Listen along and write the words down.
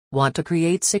Want to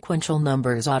create sequential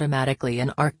numbers automatically in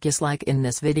ArcGIS like in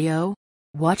this video?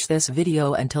 Watch this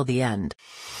video until the end.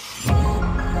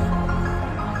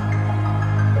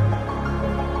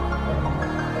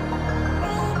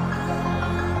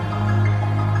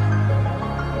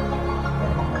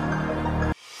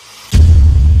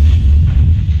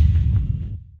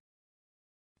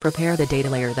 Prepare the data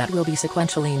layer that will be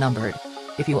sequentially numbered.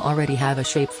 If you already have a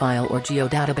shapefile or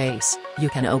geodatabase, you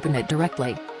can open it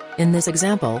directly. In this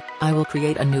example, I will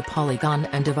create a new polygon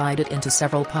and divide it into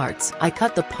several parts. I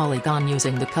cut the polygon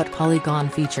using the Cut Polygon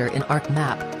feature in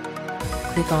ArcMap.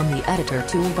 Click on the Editor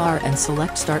toolbar and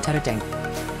select Start Editing.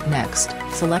 Next,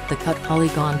 select the Cut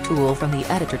Polygon tool from the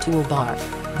Editor toolbar.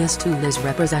 This tool is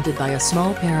represented by a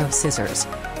small pair of scissors.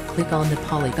 Click on the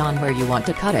polygon where you want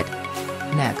to cut it.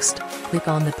 Next, click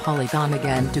on the polygon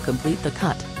again to complete the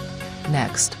cut.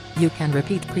 Next, you can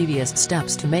repeat previous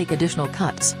steps to make additional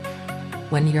cuts.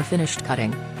 When you're finished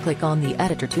cutting, click on the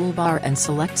Editor toolbar and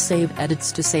select Save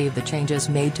Edits to save the changes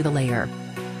made to the layer.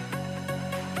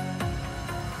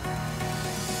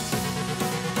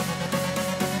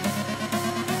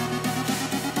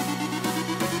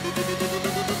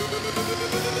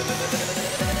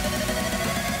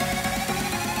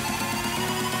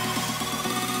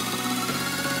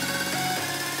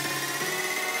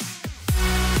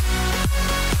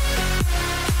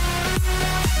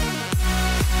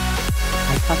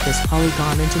 Cut this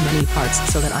polygon into many parts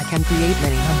so that I can create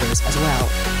many numbers as well.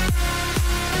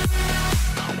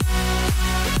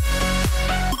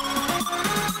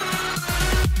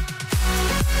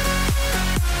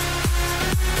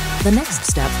 The next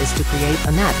step is to create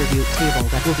an attribute table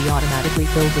that will be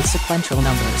automatically filled with sequential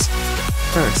numbers.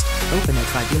 First, open a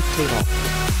attribute table.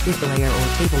 If the layer or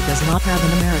table does not have a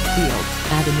numeric field,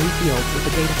 add a new field with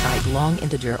the data type long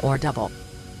integer or double.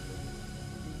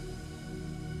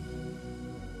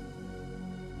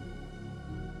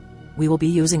 We will be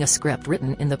using a script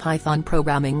written in the Python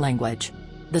programming language.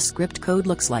 The script code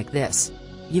looks like this.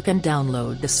 You can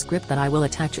download the script that I will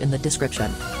attach in the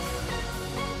description.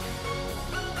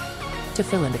 To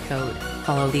fill in the code,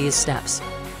 follow these steps.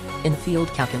 In Field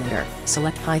Calculator,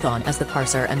 select Python as the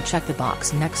parser and check the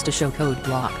box next to Show Code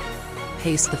block.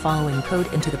 Paste the following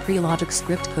code into the prelogic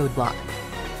script code block.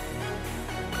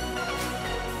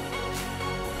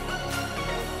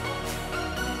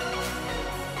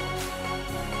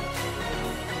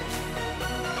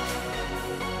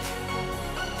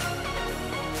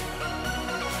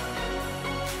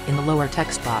 In the lower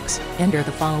text box, enter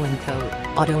the following code,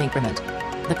 auto-increment.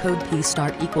 The code p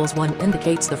start equals 1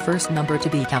 indicates the first number to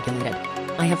be calculated.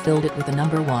 I have filled it with the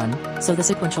number 1, so the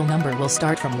sequential number will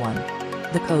start from 1.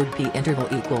 The code p interval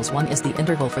equals 1 is the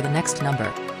interval for the next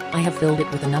number. I have filled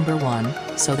it with the number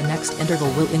 1, so the next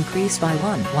interval will increase by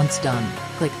 1. Once done,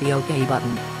 click the OK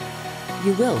button.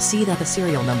 You will see that the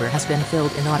serial number has been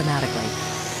filled in automatically.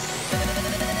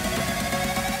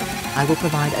 I will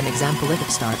provide an example if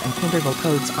start and interval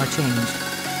codes are changed.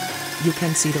 You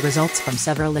can see the results from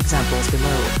several examples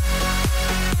below.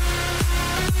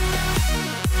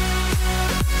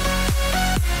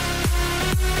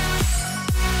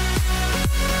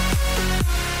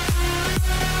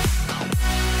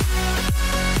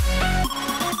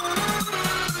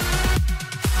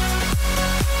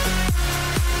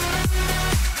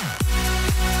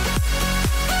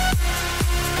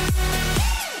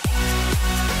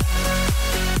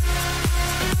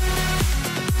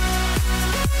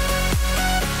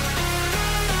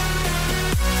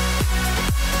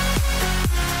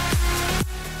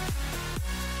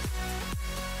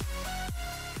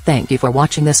 Thank you for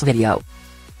watching this video.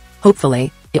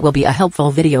 Hopefully, it will be a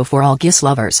helpful video for all GIS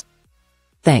lovers.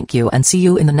 Thank you and see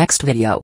you in the next video.